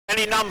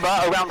Any number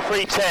around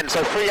 310,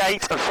 so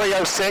 38 and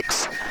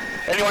 306.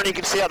 Anyone you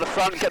can see at the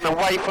front getting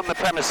away from the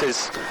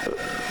premises.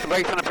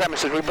 Away from the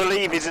premises. We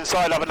believe he's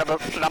inside of number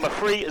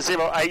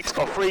 308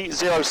 or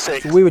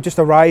 306. So we were just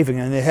arriving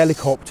and the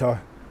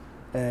helicopter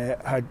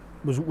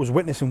was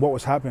witnessing what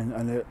was happening,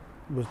 and it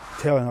was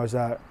telling us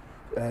that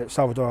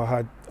Salvador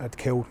had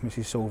killed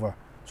Mrs. Silva.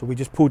 So we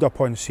just pulled up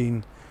on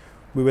scene.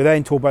 We were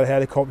then told by the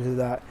helicopter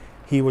that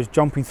he was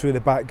jumping through the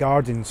back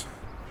gardens,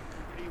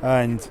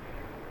 and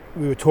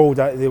we were told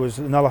that there was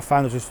another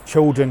family, there was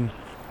children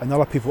and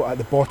other people at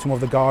the bottom of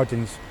the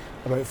gardens,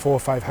 about 4 or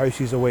 5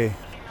 houses away.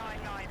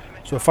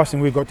 So the first thing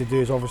we've got to do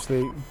is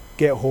obviously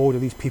get hold of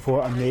these people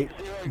and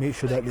make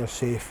sure that they're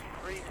safe.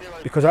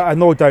 Because I had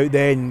no doubt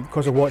then,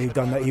 because of what he'd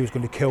done, that he was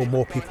going to kill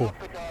more people,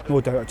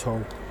 no doubt at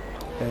all.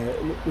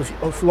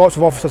 Lots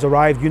of officers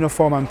arrived,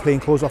 uniform and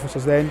plainclothes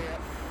officers then,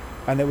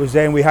 and it was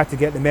then we had to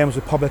get the members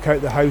of the public out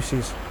of the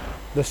houses.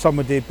 There's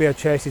somebody bare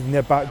chested in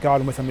their back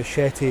garden with a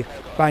machete,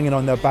 banging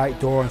on their back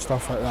door and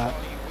stuff like that.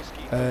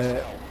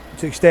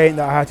 To the extent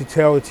that I had to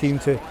tell the team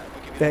to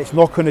let's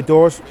knock on the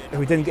doors. If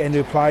we didn't get any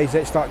replies,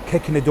 let's start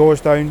kicking the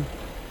doors down.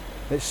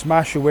 Let's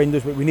smash the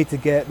windows, but we need to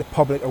get the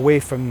public away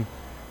from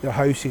their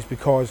houses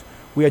because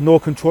we had no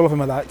control of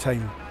them at that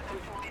time.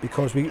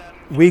 Because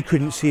we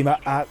couldn't see him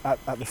at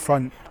the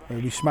front.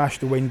 We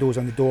smashed the windows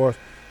and the doors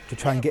to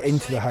try and get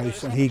into the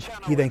house, and he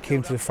then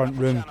came to the front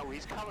room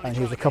and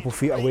he was a couple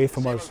feet away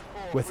from us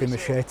with the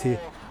machete.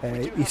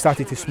 He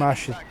started to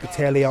smash the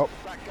telly up.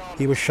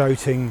 He was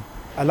shouting.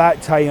 At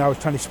that time I was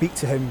trying to speak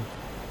to him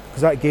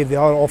because that gave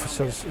the other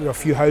officers, there were a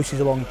few houses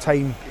along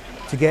time,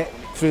 to get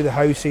through the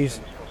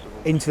houses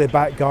into the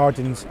back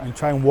gardens and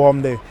try and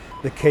warn the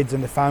kids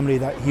and the family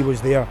that he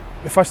was there.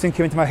 The first thing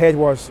came into my head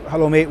was,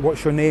 "Hello mate,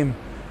 what's your name?"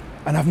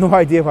 And I've no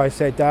idea why I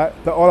said that,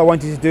 but all I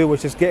wanted to do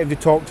was just get him to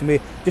talk to me,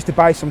 just to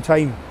buy some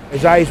time.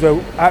 His eyes were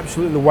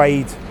absolutely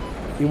wide.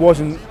 He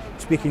wasn't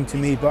speaking to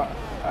me, but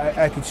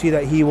I could see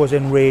that he was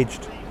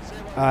enraged.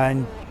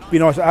 And you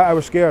know, I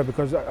was scared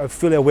because I was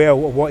fully aware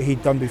of what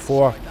he'd done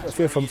before. I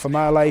fear for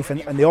my life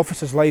and the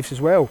officers' lives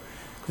as well.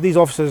 Because these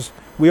officers,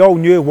 we all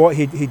knew what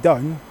he'd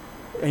done.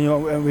 And, you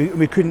know, and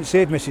we couldn't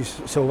save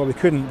Mrs. Silva, we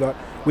couldn't, but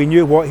we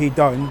knew what he'd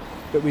done,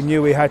 but we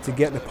knew we had to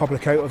get the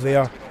public out of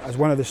there. As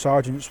one of the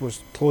sergeants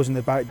was closing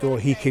the back door,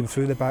 he came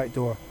through the back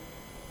door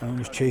and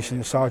was chasing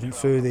the sergeant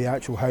through the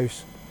actual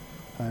house.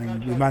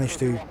 And we managed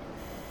to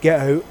get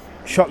out,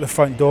 shut the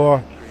front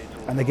door,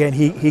 and again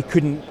he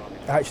couldn't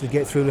actually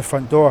get through the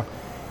front door,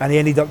 and he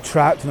ended up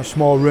trapped in a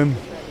small room.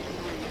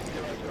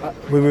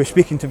 We were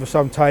speaking to him for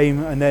some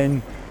time, and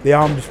then the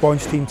armed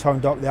response team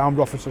turned up, the armed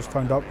officers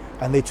turned up,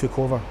 and they took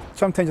over.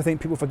 Sometimes I think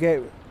people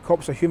forget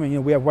cops are human. You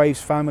know, we have wives,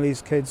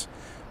 families, kids,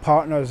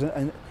 partners,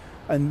 and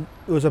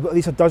there was at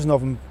least a dozen of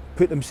them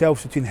put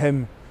themselves between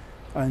him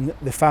and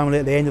the family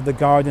at the end of the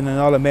garden and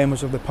other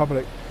members of the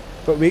public.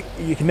 But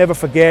you can never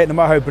forget, no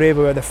matter how brave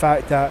we were, the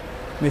fact that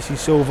Mrs.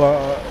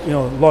 Silva, you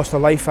know, lost her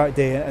life that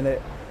day, and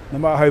no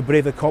matter how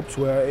brave the cops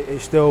were, it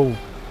still,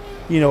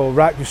 you know,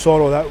 racked with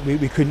sorrow that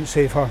we couldn't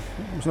save her.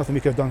 There was nothing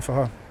we could have done for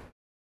her.